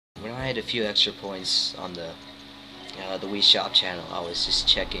when I had a few extra points on the Wii Shop channel, I was just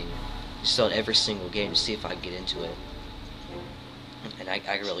checking just on every single game to see if I could get into it, and I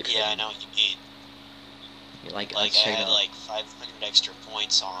really Yeah, I couldn't. know what you mean. Like I Like, was I checking had on. like 500 extra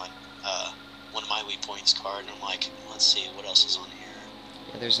points on one of my Wii Points card, and I'm like, let's see, what else is on here?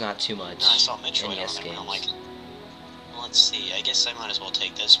 Yeah, there's not too And I much saw Metroid on NES there, and I'm like, games. well, let's see, I guess I might as well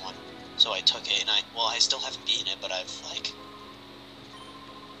take this one. So I took it, and well, I still haven't beaten it, but I've, like,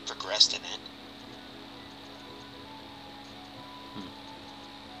 progressed in it. Hmm.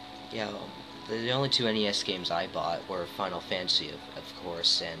 Yeah, the only two NES games I bought were Final Fantasy, of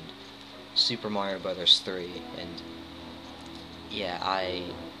course, and Super Mario Brothers 3. And yeah, I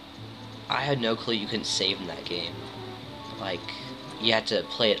had no clue you couldn't save in that game. Like, you had to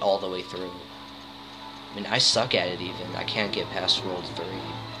play it all the way through. I mean, I suck at it even. I can't get past World 3.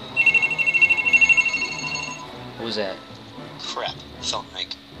 What was that? Crap, phone ring.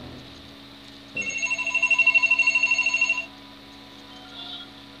 Uh,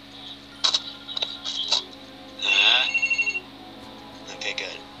 Uh, okay,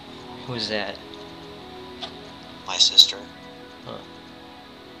 good. who was that? My sister. Huh.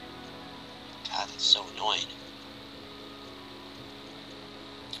 God, that's so annoying.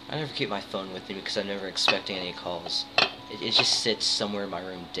 I never keep my phone with me because I'm never expecting any calls. It just sits somewhere in my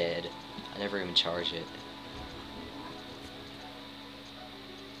room dead. I never even charge it.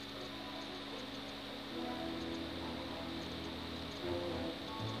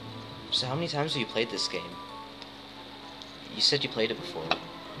 So how many times have you played this game? You said you played it before.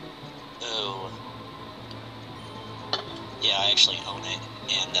 Ooh. Yeah, I actually own it,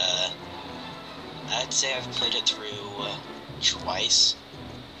 and, I'd say I've played it through, twice.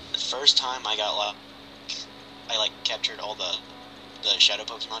 The first time I got, I, like, captured all the shadow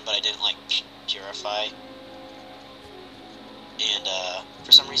Pokemon, but I didn't, like, purify. And,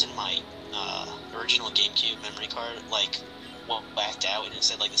 for some reason my, original GameCube memory card, like, whacked out, and it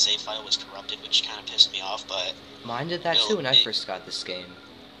said, like, the save file was corrupted, which kind of pissed me off, but, Mine did that too no, when I first got this game.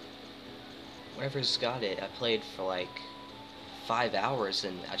 When I first got it, I played for like 5 hours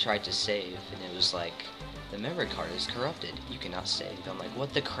and I tried to save and it was like, the memory card is corrupted. You cannot save. I'm like,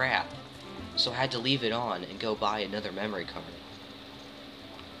 what the crap? So I had to leave it on and go buy another memory card.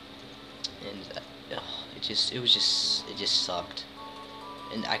 And it just sucked.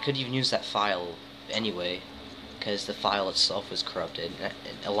 And I couldn't even use that file anyway because the file itself was corrupted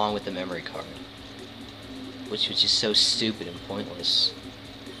along with the memory card, which was just so stupid and pointless.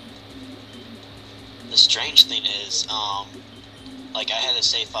 the strange thing is, like, I had a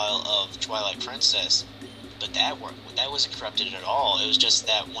save file of Twilight Princess, but that wasn't corrupted at all. It was just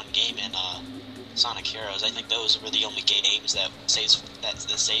that one game in, Sonic Heroes. I think those were the only games that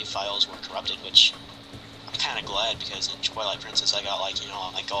the save files were corrupted, which I'm kind of glad, because in Twilight Princess I got, like,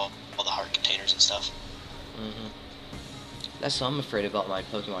 like all the heart containers and stuff. hmm That's what I'm afraid about my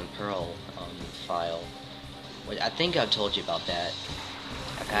Pokemon Pearl file. I think I've told you about that.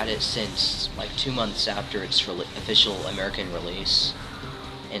 I've had it since like 2 months after its official American release,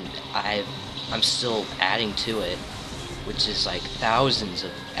 and I'm still adding to it, which is like thousands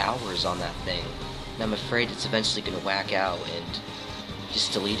of hours on that thing. And I'm afraid it's eventually gonna whack out and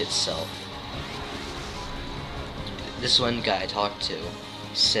just delete itself. This one guy I talked to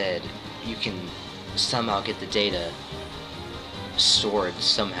said you can somehow get the data stored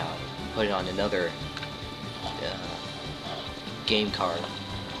somehow, put it on another game card,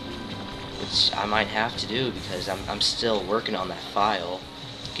 which I might have to do because I'm still working on that file,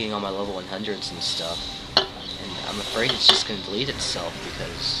 getting all my level 100s and stuff, and I'm afraid it's just going to delete itself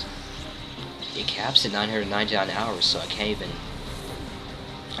because it caps at 999 hours, so I can't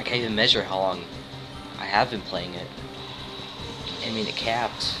even measure how long I have been playing it. I mean, it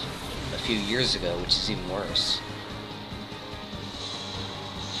capped a few years ago, which is even worse.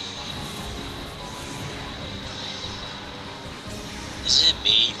 Is it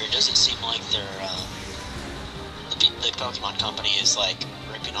me, or does it seem like the Pokemon company is, like,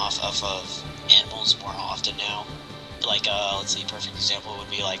 ripping off of animals more often now? Like, let's see, perfect example would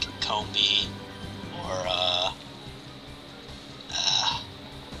be like Combi, or uh,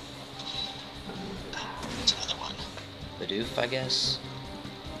 what's another one? Bidoof, I guess.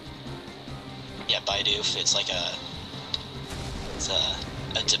 Yeah, Bidoof. It's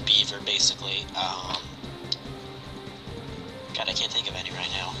a beaver, basically. God, I can't think of any right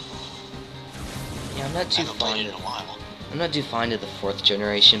now. Yeah, I'm not I too haven't played fond it in of a while. I'm not too fond of the fourth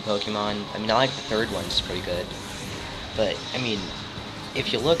generation Pokemon. I mean, I like the third one; it's pretty good. But I mean,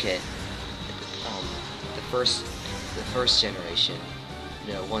 if you look at um, the first the first generation,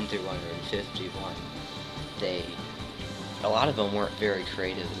 1 through 151, they a lot of them weren't very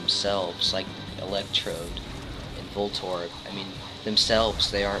creative themselves, like Electrode and Voltorb. I mean, themselves,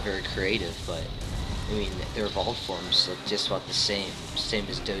 they aren't very creative, but, I mean, their evolved forms look just about the same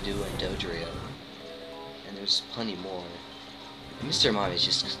as Doduo and Dodrio. And there's plenty more. And Mr. Mime is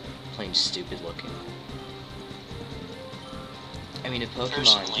just plain stupid looking. I mean, if Pokemon...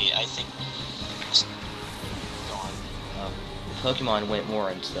 Personally, I think... Go on. If Pokemon went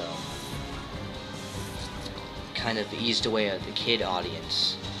more into the... kind of eased away of the kid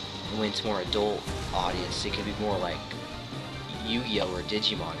audience and went to more adult audience, it could be more like Yu-Gi-Oh! Or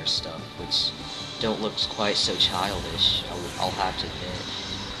Digimon or stuff, which don't look quite so childish, I'll have to admit.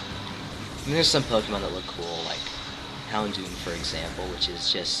 I mean, there's some Pokemon that look cool, like Houndoom, for example, which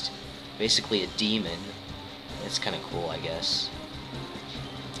is just basically a demon. It's kind of cool, I guess.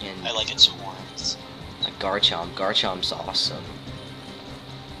 And I like its horns. like Garchomp. Garchomp's awesome.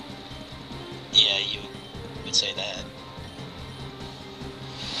 Yeah, you would say that.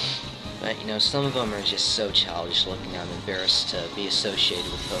 But, you know, some of them are just so childish looking, I'm embarrassed to be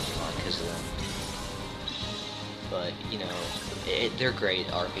associated with Pokemon because of them. But, you know, they're great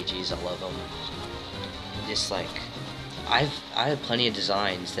RPGs, I love them. Just like, I have plenty of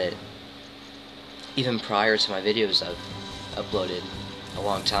designs that, even prior to my videos I've uploaded a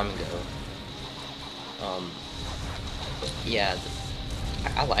long time ago. Yeah,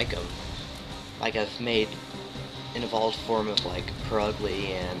 I like them. Like, I've made an evolved form of, like, Purugly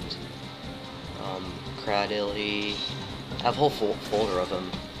and Cradily. I have a whole folder of them.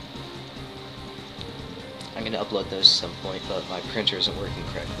 I'm gonna upload those at some point, but my printer isn't working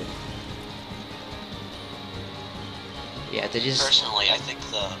correctly. Yeah, they just... Personally, I think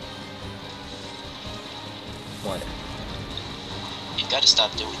the... What? You've got to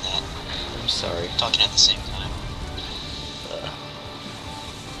stop doing that. I'm sorry. Talking at the same time.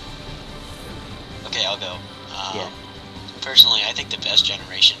 Okay, I'll go. Yeah. Personally, I think the best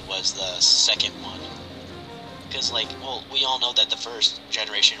generation was the second one. Because, like, well, we all know that the first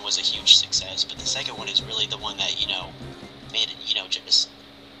generation was a huge success, but the second one is really the one that, you know, made it, you know, just,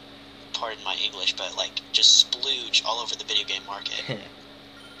 pardon my English, but, like, just splooge all over the video game market.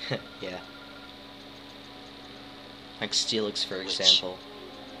 Yeah. Like Steelix, for example.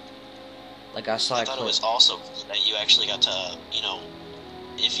 Like, I saw I thought it was also cool that you actually got to, you know,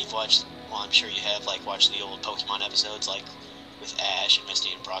 if you've watched, well, I'm sure you have, like, watched the old Pokemon episodes, like, with Ash and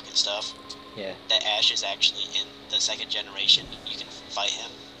Misty and Brock and stuff. Yeah. That Ash is actually in the second generation. You can fight him.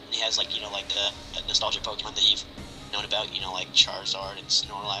 He has, like, you know, like, the nostalgia Pokemon that you've known about, you know, like Charizard and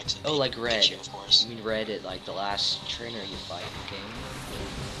Snorlax. And like Red. Pikachu, of course. You mean Red at, like, the last trainer you fight in the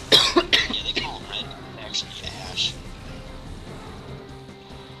game? Yeah, they call him Red. Actually, Ash.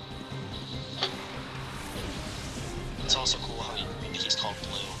 It's also cool how he's called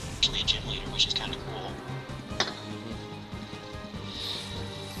Blue. Actually a gym leader, which is kind of cool.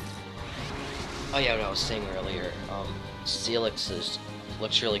 Oh yeah, what I was saying earlier, Steelix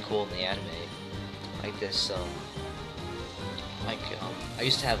looks really cool in the anime. Like this, I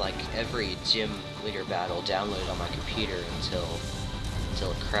used to have like every gym leader battle downloaded on my computer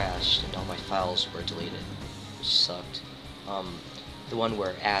until it crashed and all my files were deleted, which sucked. The one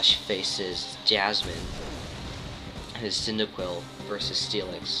where Ash faces Jasmine, his Cyndaquil versus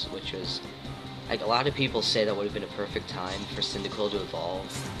Steelix, which was, like, a lot of people say that would have been a perfect time for Cyndaquil to evolve.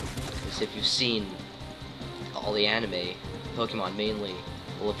 Because if you've seen all the anime, Pokemon mainly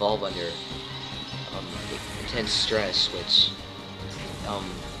will evolve under intense stress, which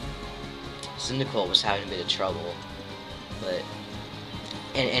Cyndaquil was having a bit of trouble. But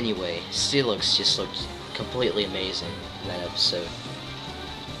and anyway, Steelix just looked completely amazing in that episode.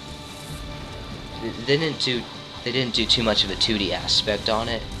 They didn't do too much of a 2D aspect on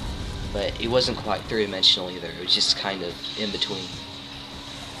it, but it wasn't quite three-dimensional either. It was just kind of in between.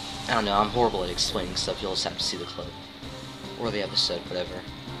 I don't know, I'm horrible at explaining stuff. You'll just have to see the clip. Or the episode, whatever.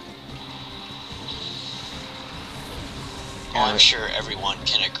 Well, I'm sure everyone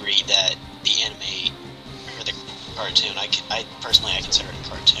can agree that the anime, or the cartoon, I personally consider it a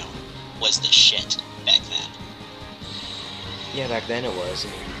cartoon, was the shit back then. Yeah, back then it was. I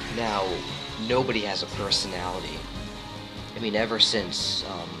mean, now, nobody has a personality. I mean, ever since,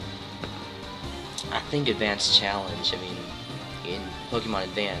 I think Advanced Challenge, I mean, in Pokemon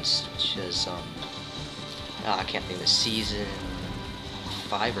Advanced, which is, I can't think of the season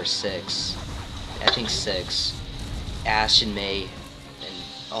 5 or 6, I think 6, Ash and May and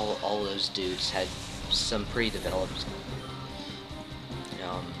all those dudes had some pretty developed,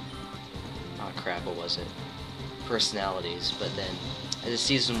 oh crap, what was it? Personalities, but then as the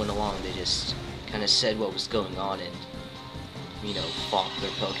season went along, they just kind of said what was going on and, you know, fought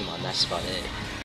their Pokemon. That's about it.